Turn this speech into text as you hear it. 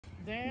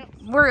Damn.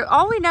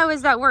 All we know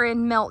is that we're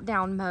in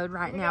meltdown mode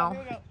right now.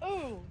 Here we go.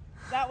 Ooh,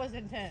 that was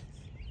intense.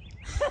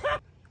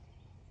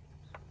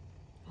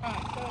 All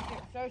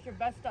right, show us your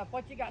best stuff.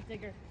 What you got,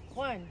 Tigger?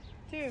 1,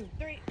 2,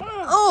 3.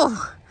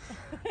 Oh.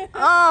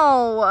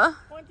 Oh.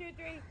 1, 2,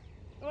 3.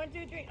 1,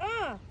 2, 3.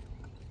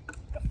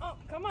 Oh,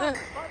 come on.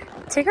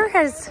 Tigger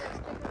has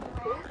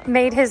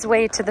made his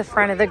way to the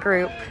front of the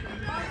group.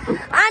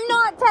 I'm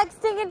not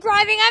texting and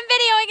driving. I'm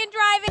videoing and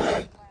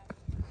driving.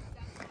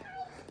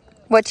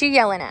 What you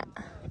yelling at?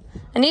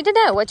 I need to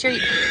know what you're...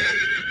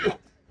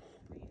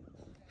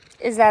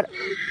 Is that...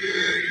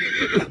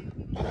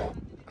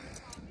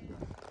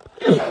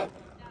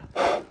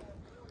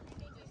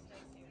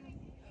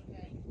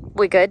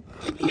 We good?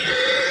 I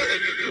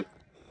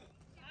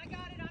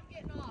got it. I'm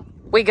getting off.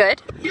 We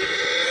good?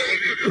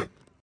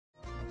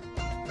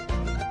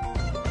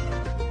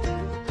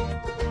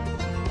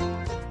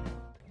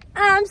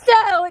 I'm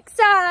so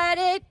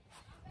excited,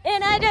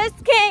 and I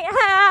just can't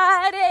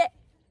hide it.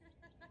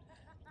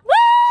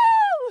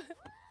 Woo!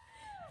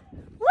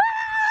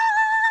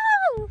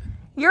 Woo!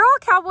 You're all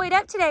cowboyed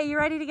up today. You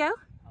ready to go? I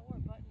wore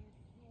buttons.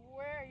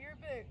 Where are your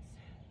boots?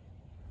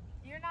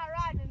 You're not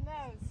riding in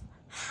those.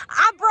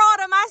 I brought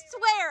them. I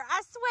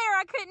swear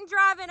I couldn't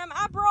drive in them.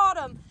 I brought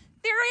them.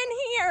 They're in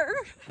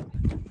here.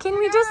 Can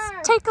we just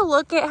take a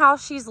look at how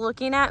she's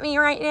looking at me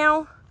right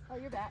now? Oh,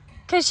 you're back.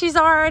 Because she's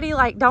already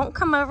like, don't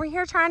come over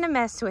here trying to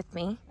mess with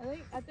me.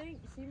 I think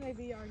she may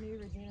be our new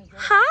Regina.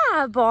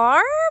 Hi,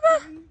 Barb.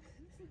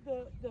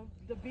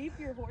 The beef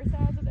your horse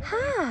has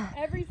at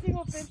every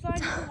single fence line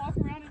you can walk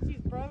around and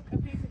she's broke a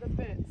piece of the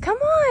fence. Come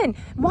on.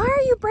 Why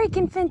are you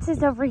breaking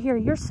fences over here?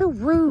 You're so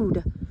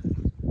rude.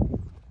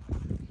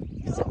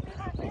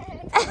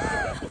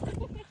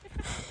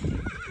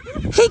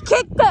 He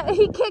kicked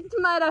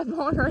mud up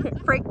on her and it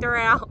freaked her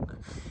out.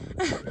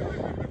 You're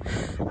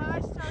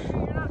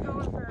not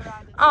going for a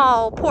ride.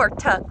 Oh, poor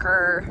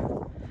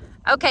Tucker.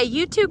 Okay,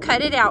 you two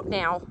cut it out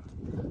now.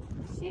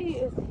 She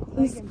is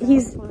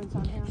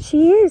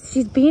She is.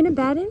 She's being a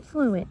bad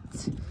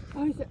influence.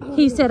 Oh,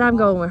 He said, I'm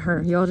going with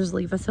her. Y'all just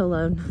leave us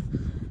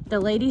alone. The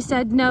lady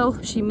said no.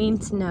 She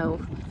means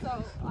no.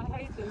 So, I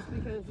hate this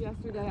because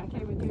yesterday I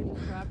came in here and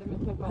just grabbed him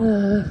and took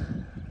off.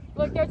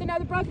 Look, there's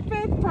another broken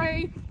fence,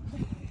 Pray.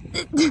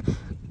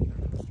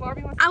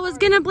 I was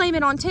going to blame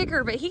it on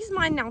Tigger, but he's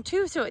mine now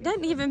too, so it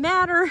doesn't even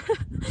matter.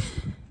 It's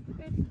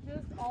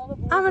just all the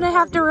boys. I'm going to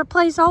have to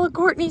replace all of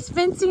Courtney's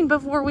fencing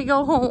before we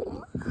go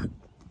home.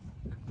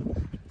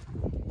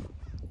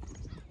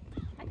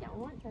 I don't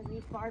want to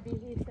meet Barbie,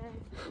 he said.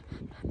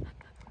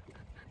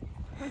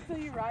 Wait till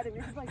you ride him.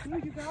 He's like,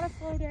 dude, you gotta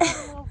slow down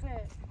a little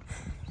bit.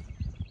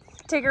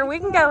 Tigger, we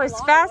can go as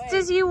fast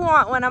as you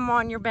want when I'm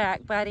on your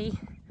back, buddy.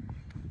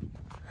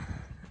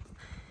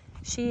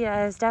 She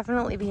is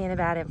definitely being a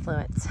bad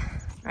influence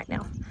right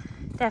now.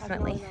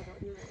 Definitely.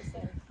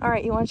 All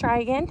right, you want to try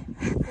again?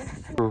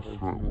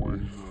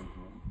 Definitely.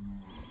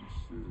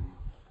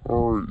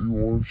 All right, you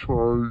want to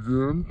try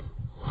again?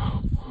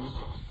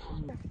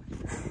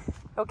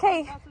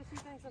 Okay. That's what she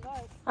thinks of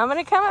us. I'm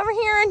going to come over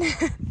here and... Move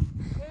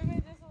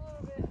it just a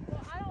little bit.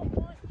 Well, I don't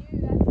want you,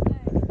 that's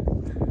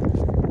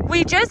the thing.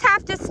 We just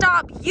have to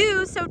stop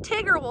you so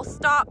Tigger will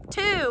stop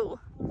too.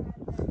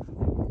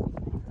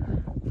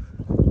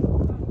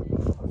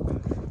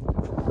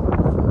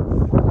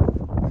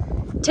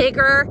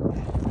 Tigger.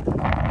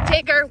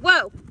 Tigger.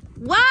 Whoa.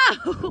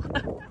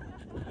 Whoa.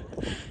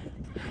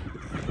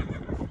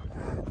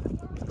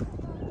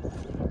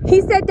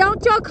 He said,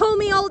 don't y'all call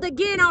me old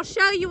again. I'll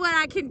show you what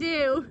I can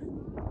do.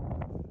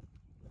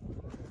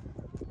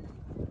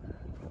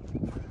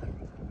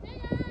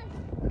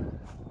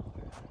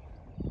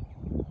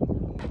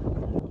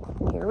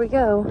 Here we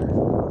go.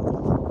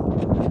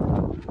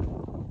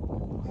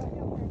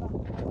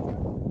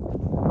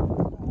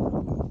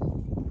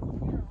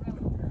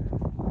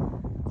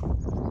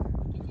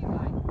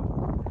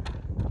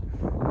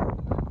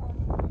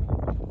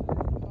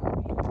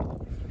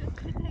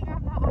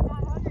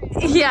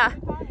 Yeah,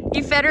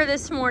 you fed her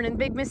this morning.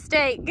 Big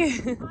mistake. I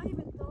even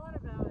thought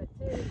about it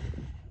too.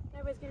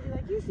 Everybody's gonna be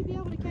like, you should be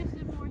able to catch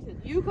them horses.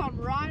 You come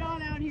right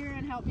on out here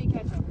and help me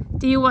catch them.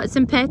 Do you want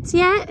some pets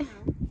yet? No.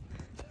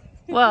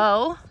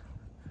 Whoa.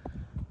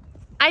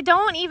 I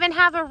don't even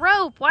have a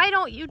rope. Why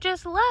don't you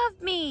just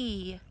love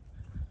me?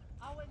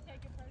 I wouldn't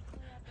take it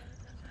personally.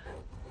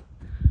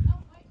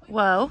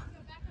 Whoa.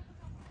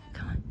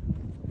 Come on.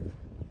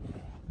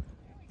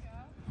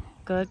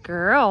 Good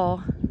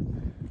girl.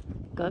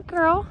 Good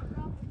girl.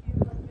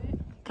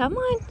 Come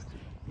on.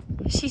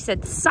 She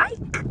said, psych.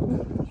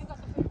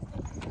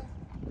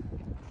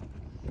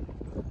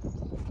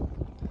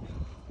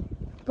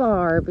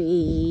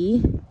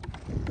 Barbie.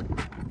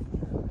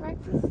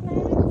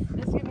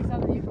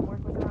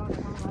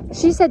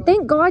 She said,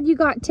 thank God you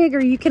got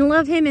Tigger. You can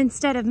love him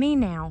instead of me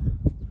now.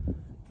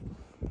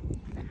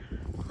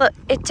 Look,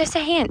 it's just a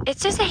hand.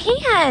 It's just a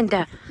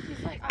hand.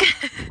 She's like,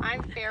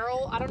 I'm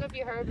feral. I don't know if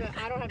you heard, but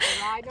I don't have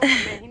to ride no more.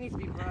 Man, he needs to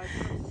be brushed.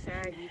 I'm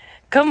shaggy.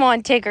 Come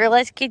on, Tigger.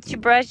 Let's get you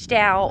brushed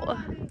out. No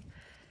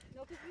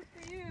cookies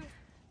for you.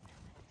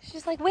 She's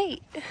just like,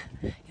 wait,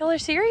 y'all are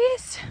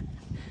serious?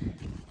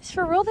 It's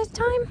for real this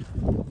time?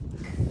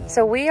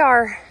 So we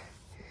are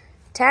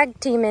tag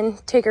teaming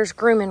Tigger's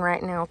grooming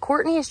right now.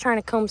 Courtney is trying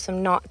to comb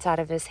some knots out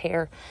of his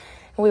hair.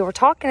 And we were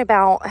talking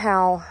about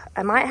how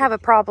I might have a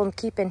problem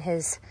keeping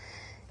his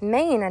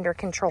mane under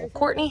control.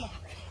 Courtney,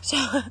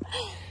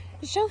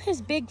 show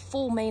his big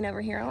full mane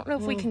over here. I don't know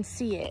if we can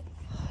see it.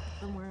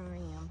 From where I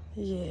am.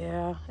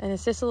 Yeah, and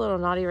it's just a little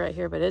knotty right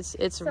here, but it's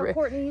So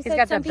Courtney, you he's said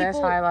got some the best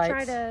people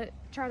highlights.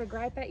 try to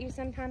gripe at you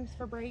sometimes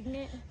for braiding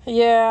it.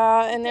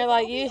 Yeah, and they're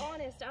like, I'll be you.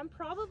 honest, I'm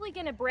probably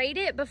gonna braid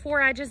it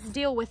before I just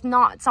deal with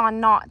knots on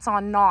knots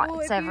on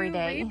knots every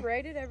day. If you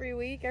braid it every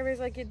week, everybody's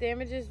like, it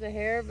damages the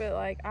hair, but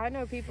like I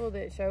know people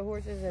that show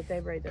horses that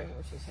they braid their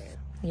horses' hair.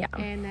 Yeah.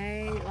 And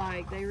they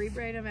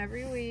rebraid them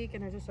every week,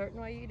 and there's a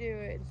certain way you do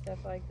it and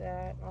stuff like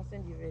that. I'll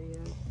send you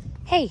videos.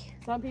 Hey.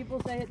 Some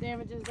people say it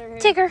damages their hair.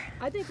 Tigger.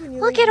 I think when you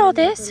Look leave at all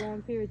them this. for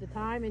long periods of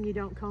time and you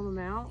don't comb them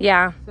out.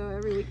 Yeah. So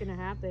every week and a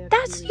half they have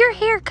That's to your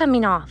hair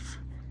coming off.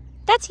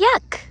 That's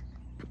yuck.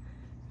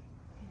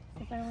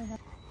 So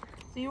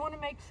you want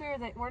to make sure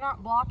that we're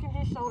not blocking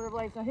his shoulder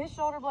blade. So his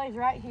shoulder blade's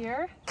right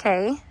here.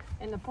 Okay.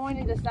 And the point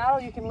of the saddle,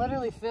 you can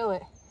literally feel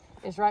it.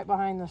 It's right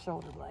behind the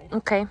shoulder blade.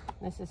 Okay.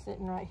 This is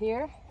sitting right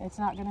here. It's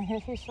not going to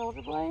hit his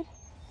shoulder blade.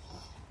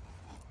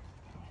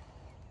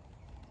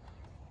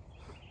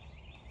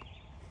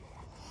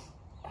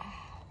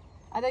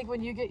 I think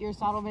when you get your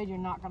saddle made, you're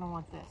not going to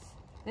want this.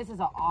 This is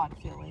an odd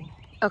feeling.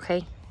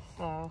 Okay.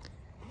 So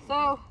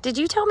did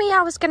you tell me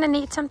I was gonna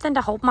need something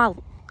to hold my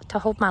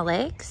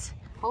legs?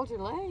 hold your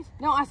legs.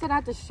 No, I said I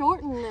have to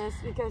shorten this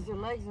because your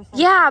legs are so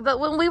Yeah, but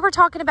when we were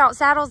talking about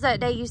saddles that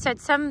day, you said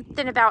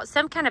something about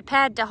some kind of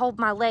pad to hold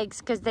my legs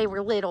because they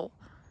were little.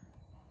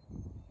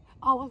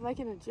 I was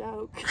making a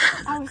joke.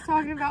 I was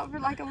talking about for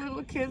like a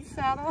little kid's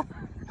saddle.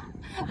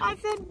 I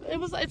said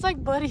it's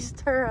like Buddy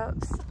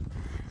stirrups.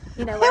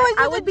 You know what?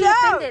 I would be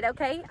offended,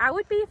 okay? I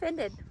would be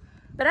offended.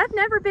 But I've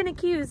never been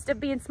accused of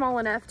being small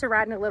enough to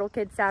ride in a little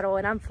kid's saddle,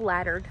 and I'm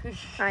flattered.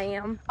 I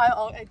am.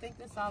 I think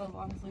this saddle's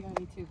honestly going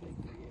to be too big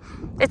for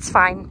you. It's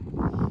fine.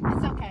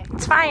 It's okay.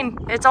 It's fine.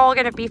 It's all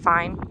going to be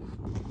fine.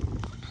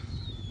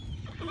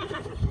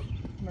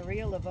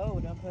 Maria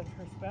Laveau done put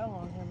her spell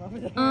on him over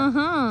there.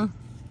 Mm-hmm.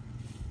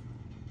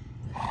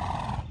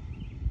 I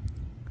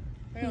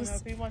don't know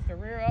if he wants to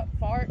rear up,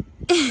 fart,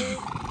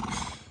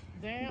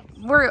 dance.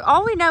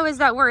 All we know is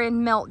that we're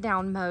in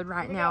meltdown mode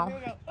right now.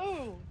 Here we go.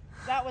 Ooh,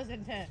 that was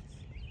intense.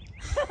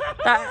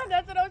 That-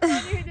 That's what I was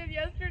telling you he did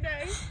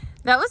yesterday.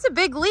 That was a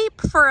big leap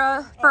for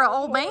an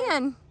old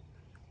man.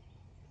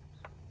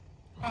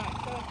 All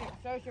right,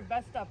 show us your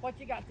best stuff. What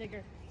you got,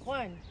 Tigger?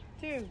 1,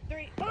 2,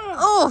 3.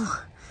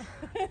 Oh.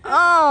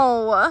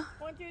 Oh.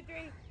 1, 2,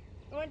 3.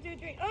 1, 2,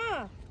 3.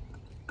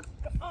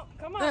 Oh,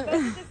 come on, both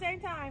at the same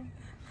time.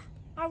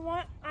 I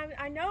want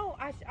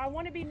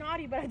to be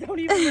naughty, but I don't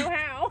even know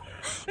how.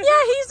 Yeah,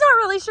 he's not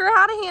really sure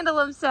how to handle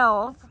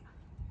himself.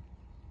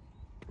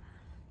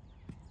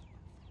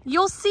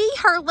 You'll see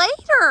her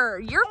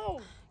later. There we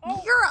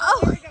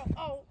go.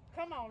 Oh,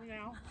 come on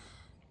now.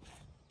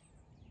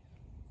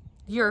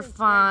 You're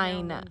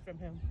fine. From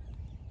him.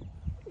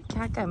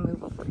 Can I go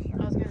move over here?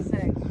 I was gonna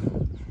say.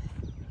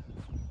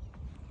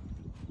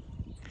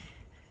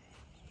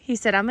 He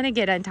said, I'm gonna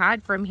get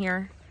untied from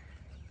here.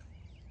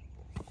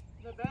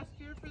 The best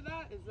cure for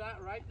that is that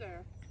right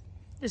there.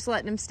 Just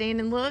letting him stand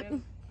and look. Yeah.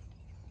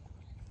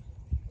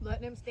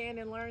 Letting him stand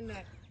and learn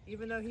that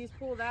even though he's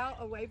pulled out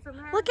away from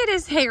her. Look at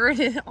his hair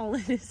and all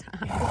in his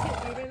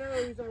eyes. Even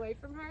though he's away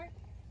from her,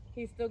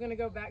 he's still gonna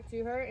go back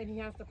to her and he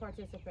has to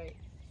participate.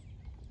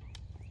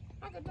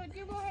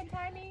 You go ahead and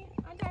tie me.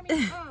 Untie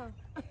me.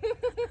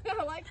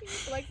 I like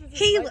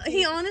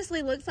He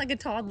honestly looks like a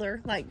toddler,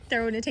 like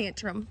throwing a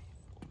tantrum.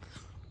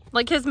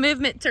 Like his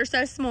movements are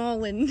so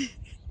small and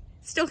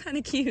still kind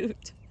of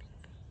cute.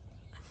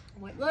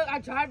 Look, I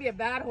try to be a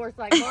bad horse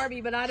like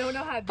Barbie, but I don't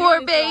know how to do Poor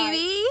this baby.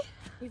 right.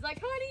 He's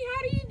like, honey,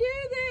 how do you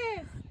do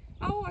this?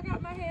 Oh, I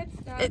got my head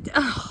stuck.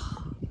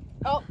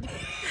 Oh.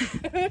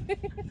 I can't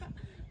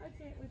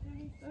with him.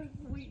 He's so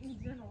sweet and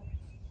gentle.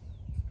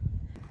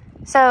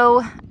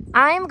 So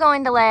I'm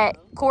going to let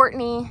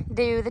Courtney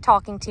do the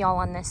talking to y'all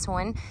on this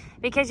one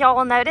because y'all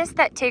will notice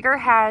that Tigger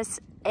has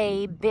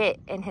a bit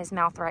in his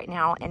mouth right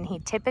now and he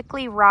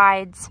typically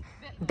rides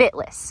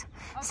bitless.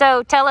 Okay.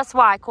 So tell us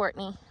why,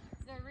 Courtney.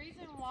 The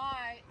reason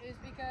why is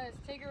because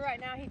Tigger right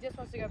now, he just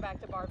wants to go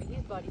back to Barbie.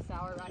 He's buddy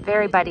sour right now.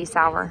 Very buddy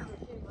sour.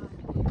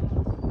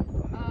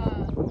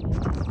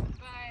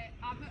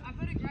 I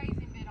put a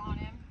grazing bit on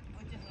him,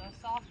 which is a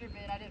softer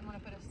bit. I didn't want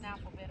to put a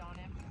snaffle bit on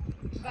him.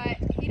 But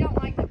he don't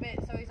like the bit,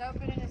 so he's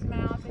opening his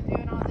mouth and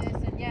doing all this.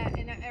 And yeah,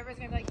 and everybody's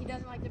going to be like, he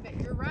doesn't like the bit.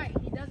 You're right.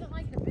 He doesn't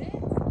like the bit,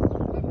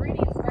 but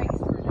breeding is race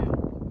for now.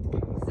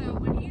 So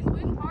when he's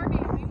with Barbie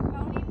and we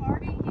pony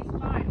Barbie, he's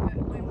fine. But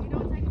when we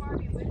don't take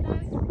Barbie with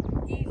us,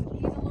 he's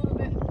a little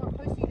bit more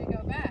pushy to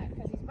go back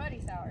because he's buddy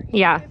sour.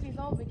 Yeah. Even if he's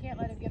old, we can't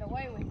let him get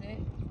away with it.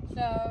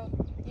 So,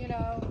 you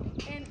know,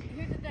 and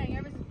here's the thing,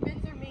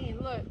 bits are mean.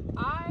 Look, the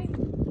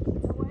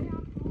way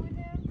I'm pulling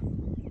him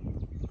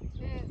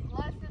is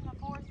less than the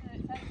force that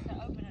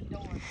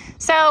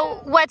So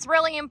what's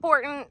really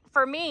important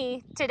for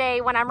me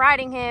today when I'm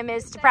riding him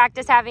is to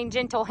practice having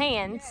gentle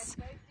hands.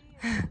 Yeah, safety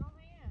and gentle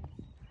hands.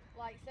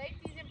 Like,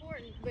 safety is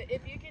important, but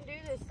if you can do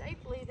this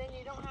safely, then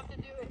you don't have to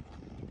do it.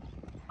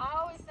 I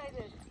always say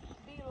this,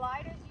 be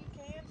light as you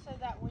can so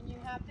that when you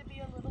have to be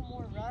a little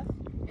more rough,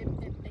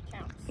 it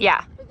counts.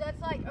 Yeah. But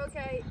that's like,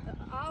 okay,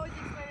 I always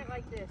explain it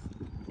like this.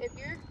 If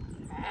you're,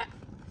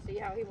 see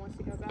how he wants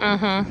to go back?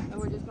 Mm-hmm. So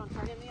we're just going to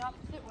turn him the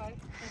opposite way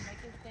and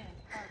make him stand.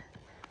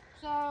 Right.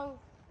 So,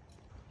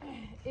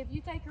 if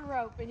you take a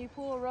rope and you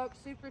pull a rope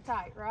super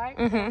tight, right?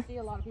 I see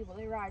a lot of people,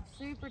 they ride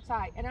super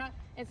tight.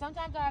 And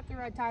sometimes I have to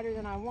ride tighter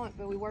than I want,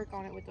 but we work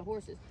on it with the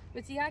horses.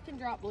 But see, I can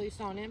drop loose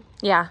on him.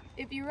 Yeah.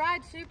 If you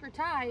ride super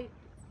tight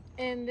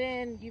and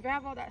then you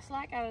have all that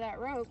slack out of that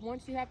rope,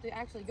 once you have to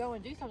actually go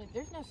and do something,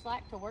 there's no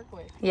slack to work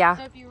with. Yeah.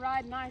 So if you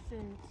ride nice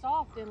and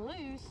soft and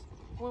loose,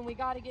 when we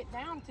got to get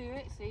down to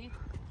it, see,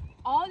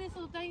 all these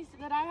little things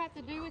that I have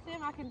to do with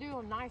him, I can do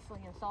them nicely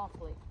and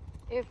softly.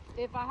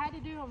 If I had to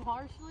do them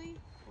harshly,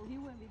 well, he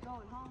wouldn't be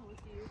going home with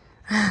you,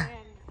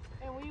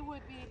 and we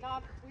would be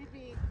we'd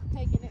be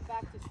taking it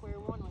back to square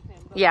one with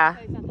him. But Yeah. I'll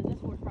tell you something,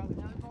 this horse probably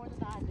knows more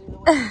than I do the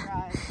way he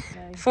rides.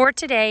 Okay. For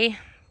today,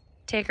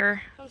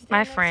 Tigger, So stand my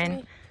next to friend,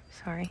 me.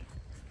 sorry,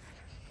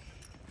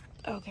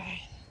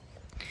 Okay.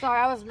 Sorry,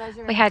 I was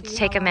measuring. we had see to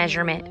take how a long your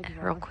measurement legs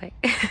real are. quick.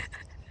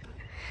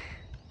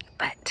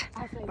 But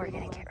I say we're you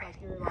gonna look get like ready.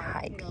 you're like,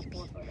 Hi, you know, baby.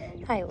 4 foot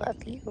 8. I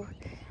love you.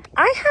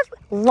 I have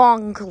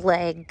long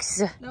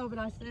legs No, but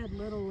I said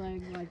little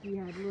legs like you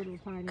had little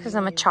tiny. because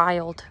I'm a legs.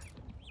 child.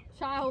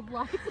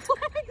 Childlike legs.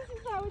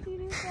 Is that what you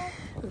just said?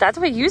 That's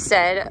what you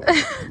said.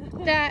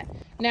 That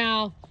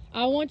now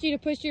I want you to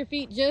push your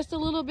feet just a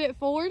little bit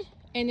forward,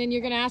 and then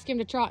you're gonna ask him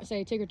to trot.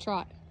 Say Tigger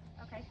trot.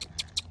 Okay.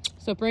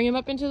 So bring him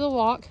up into the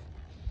walk,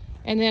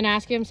 and then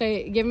ask him,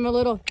 say, give him a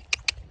little,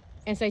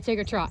 and say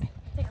Tigger trot.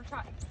 Tigger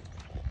trot.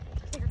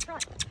 Tigger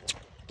trot.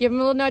 Give him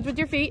a little nudge with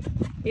your feet.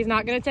 He's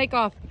not gonna take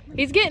off.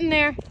 He's getting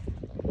there.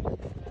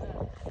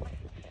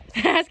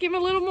 Ask him a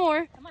little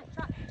more. Come on,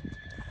 trot.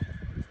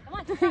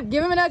 Come on.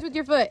 Give him a nudge with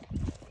your foot.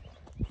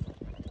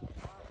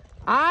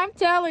 I'm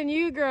telling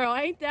you, girl,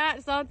 ain't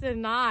that something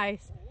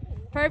nice?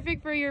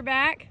 Perfect for your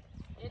back.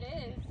 It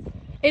is.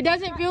 It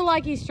doesn't feel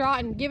like he's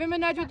trotting. Give him a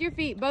nudge with your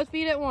feet, both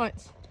feet at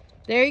once.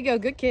 There you go,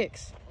 good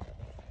kicks.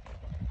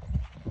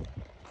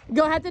 You're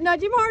gonna have to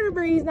nudge him harder,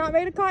 Bree. He's not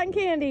made of cotton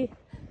candy.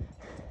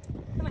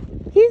 Come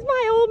on. He's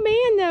my old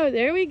man though.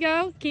 There we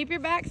go. Keep your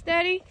back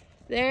steady.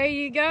 There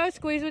you go.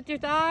 Squeeze with your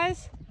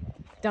thighs.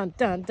 Dun,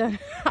 dun, dun.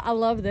 I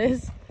love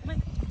this.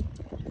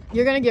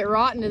 You're gonna get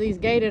rotten to these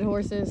gaited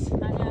horses.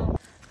 I know.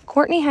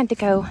 Courtney had to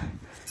go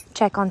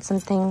check on some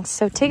things,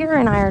 so Tigger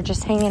and I are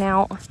just hanging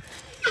out.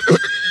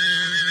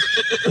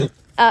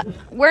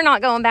 We're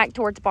not going back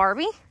towards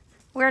Barbie.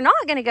 We're not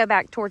going to go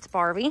back towards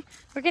Barbie.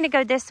 We're going to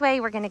go this way.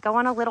 We're going to go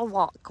on a little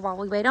walk while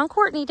we wait on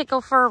Courtney to go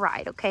for a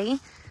ride, okay?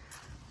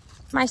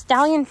 My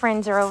stallion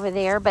friends are over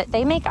there, but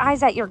they make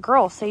eyes at your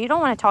girl, so you don't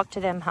want to talk to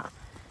them, huh?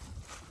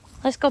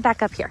 Let's go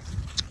back up here.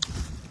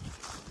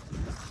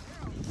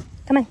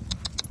 Come on.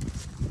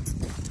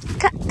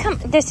 Come.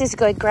 This is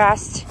good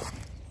grass.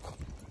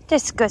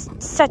 This is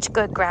good. Such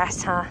good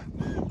grass, huh?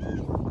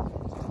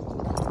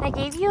 I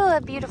gave you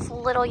a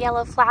beautiful little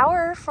yellow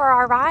flower for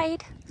our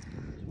ride.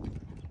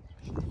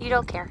 You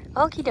don't care.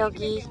 Okie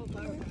dokie.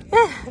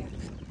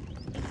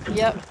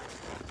 Yep.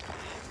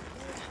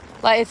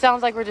 Like, it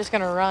sounds like we're just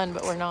gonna run,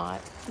 but we're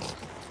not.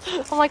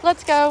 I'm like,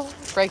 let's go.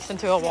 Breaks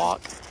into a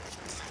walk.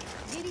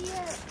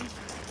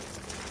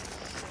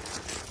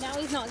 Now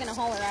he's not gonna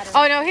holler at us.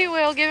 Oh no, he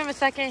will. Give him a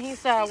second.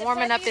 He's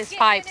warming up his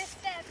pipes.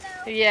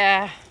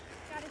 Yeah.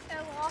 Gotta show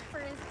off for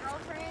his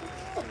girlfriend.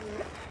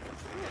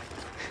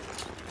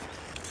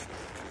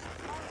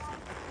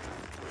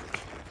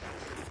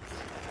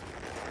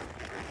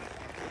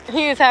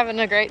 He was having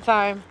a great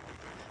time.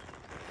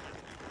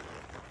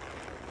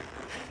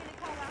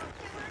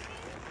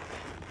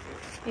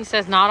 He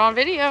says not on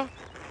video.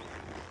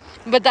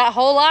 But that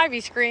whole live he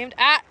screamed.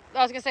 I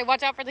was gonna say,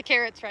 watch out for the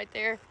carrots right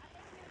there.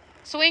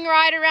 Swing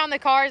right around the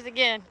cars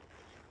again.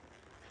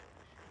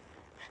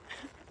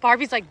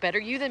 Barbie's like, better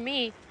you than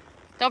me.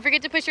 Don't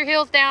forget to push your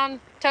heels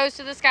down, toes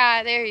to the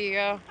sky. There you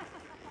go.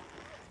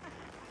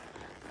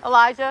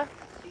 Elijah.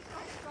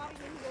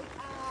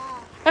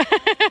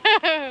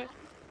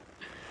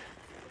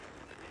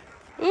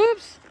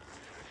 Oops.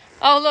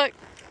 Oh, look.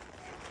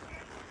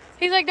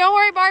 He's like, don't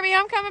worry, Barbie.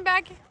 I'm coming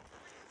back.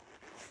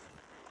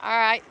 All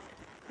right.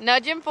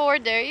 Nudge him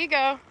forward. There you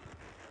go.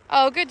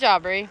 Oh, good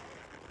job, Bree.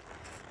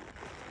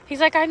 He's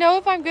like, I know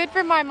if I'm good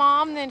for my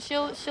mom, then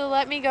she'll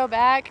let me go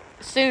back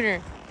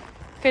sooner.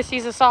 Because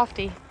she's a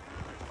softie.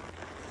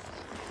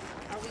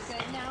 Are we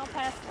good now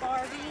past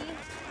Barbie?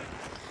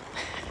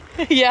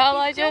 Yeah, He still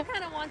Elijah.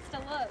 kind of wants to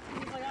look.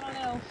 He's like, I don't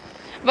know.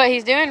 But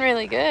he's doing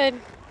really good.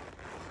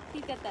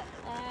 He's got that.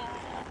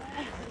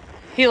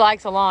 He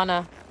likes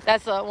Alana.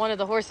 That's one of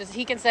the horses.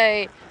 He can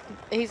say,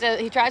 he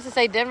tries to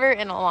say Denver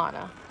and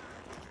Alana.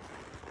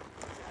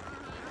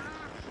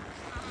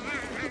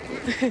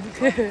 We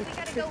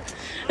gotta go.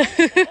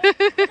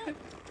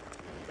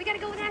 We gotta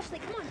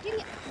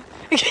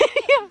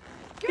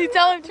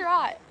Tell him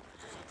trot.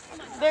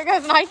 There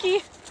goes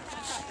Nike.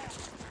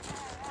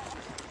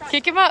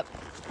 Kick him up.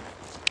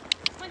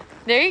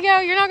 There you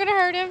go. You're not going to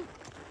hurt him.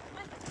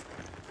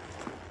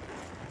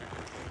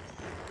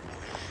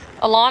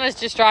 Alana's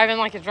just driving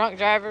like a drunk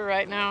driver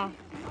right now.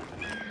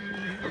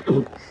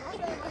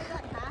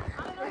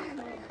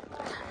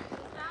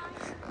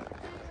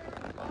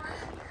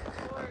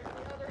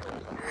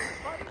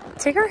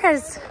 Tigger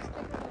has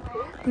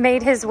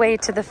made his way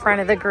to the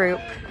front of the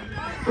group.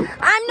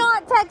 I'm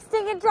not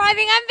texting and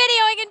driving. I'm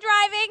videoing and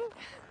driving.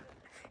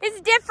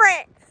 It's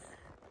different.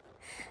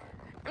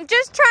 I'm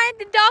just trying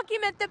to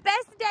document the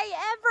best day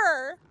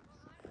ever.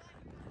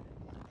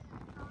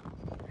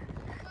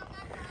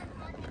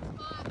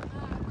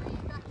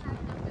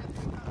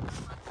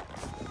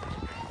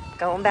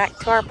 Going back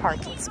to our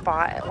parking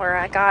spot where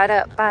I got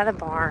up by the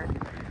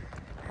barn.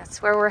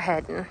 That's where we're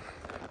heading.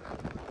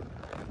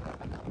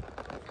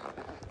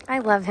 I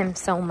love him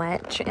so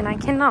much, and I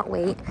cannot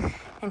wait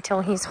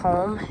until he's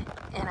home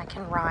and I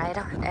can ride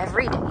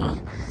every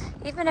day.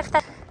 Even if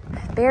that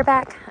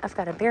bareback, I've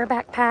got a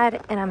bareback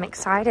pad, and I'm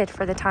excited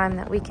for the time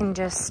that we can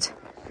just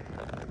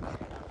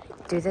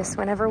do this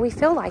whenever we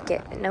feel like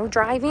it. No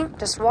driving,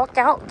 just walk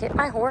out, get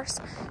my horse,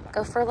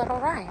 go for a little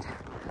ride.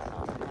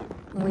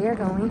 We are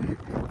going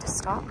to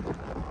stop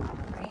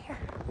right here.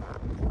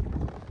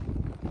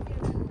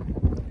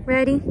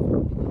 Ready?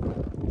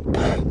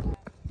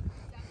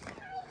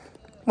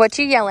 What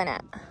you yelling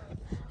at?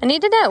 I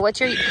need to know what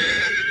you're...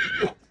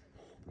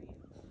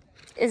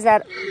 Is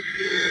that...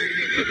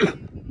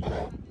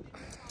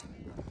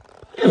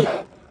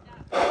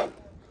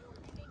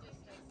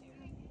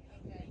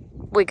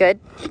 We good?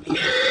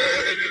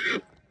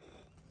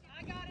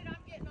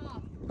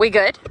 We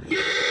good?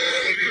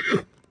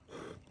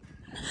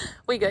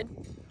 We good?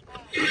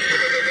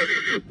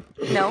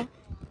 No?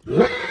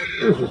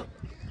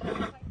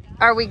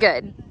 Are we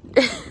good?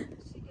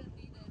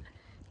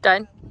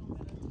 Done?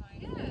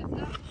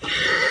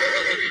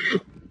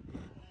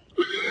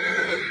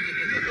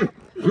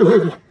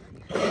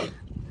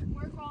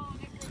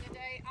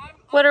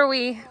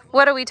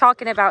 What are we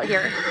talking about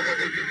here?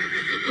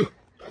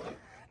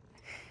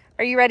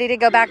 Are you ready to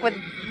go back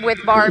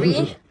with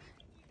Barbie?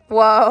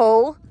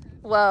 Whoa.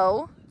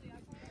 Whoa.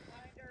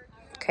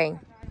 Okay.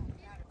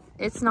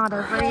 It's not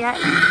over yet.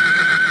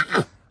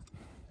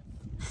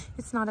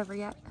 It's not over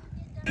yet.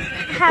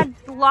 Had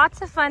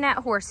lots of fun at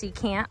horsey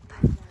camp.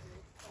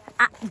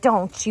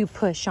 Don't you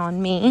push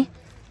on me.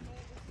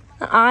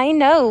 I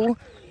know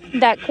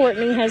that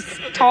Courtney has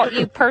taught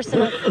you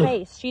personal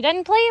space. She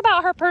doesn't play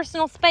about her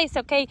personal space,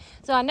 okay?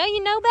 So I know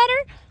you know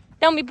better.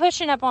 Don't be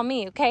pushing up on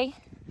me, okay?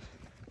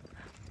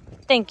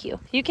 Thank you.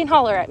 You can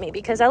holler at me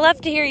because I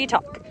love to hear you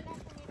talk.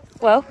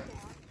 Whoa.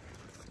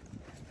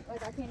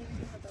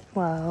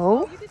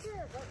 Whoa.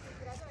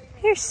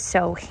 You're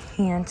so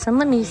handsome.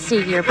 Let me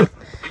see your... Look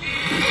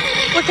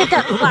at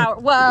that flower.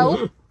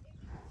 Whoa.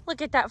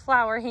 Look at that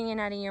flower hanging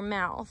out of your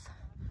mouth.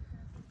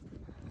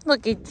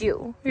 Look at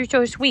you. You're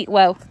so sweet.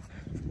 Whoa.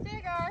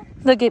 Tigger.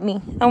 Look at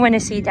me. I want to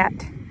see that.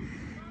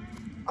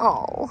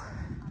 Oh.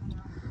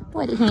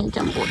 What a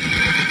handsome boy.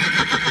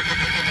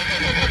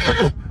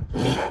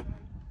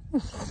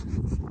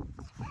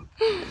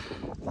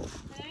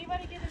 Did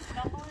anybody get his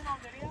stumbling on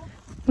video?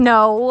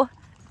 No.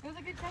 It was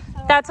a good text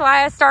though. That's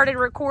why I started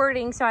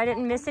recording so I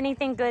didn't miss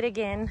anything good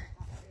again.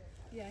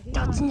 Yeah,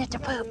 Don't sniff the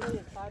poop. really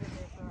excited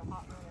there for a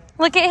hot minute.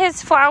 Look at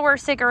his flower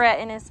cigarette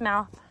in his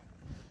mouth.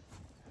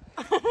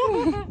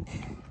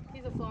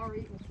 He's a flower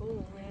eating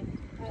fool, man.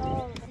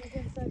 Oh,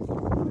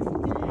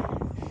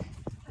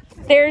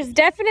 There's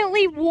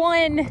definitely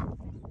one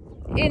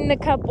in the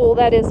couple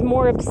that is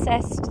more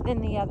obsessed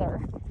than the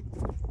other.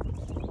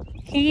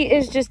 He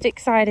is just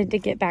excited to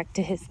get back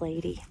to his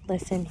lady.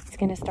 Listen, he's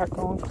gonna start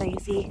going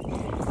crazy.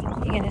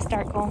 You gonna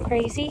start going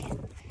crazy?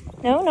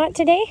 No, not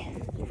today.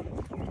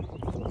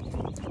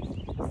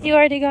 You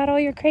already got all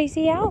your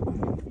crazy out?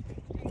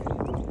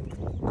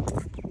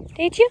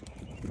 Did you?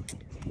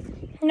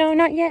 No,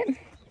 not yet.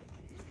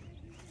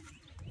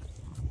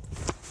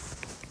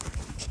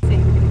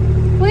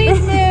 please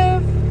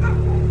move.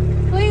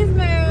 Please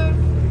move.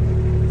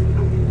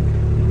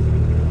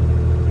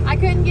 I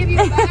couldn't give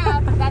you a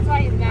bath. That's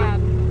why he's mad.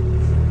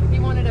 He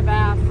wanted a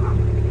bath,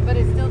 but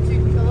it's still a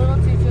little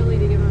too chilly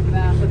to give him a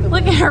bath.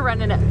 Look at her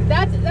running up.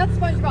 That's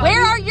SpongeBob.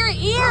 Where are your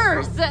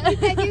ears? He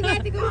said you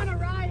got to go on a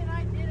ride.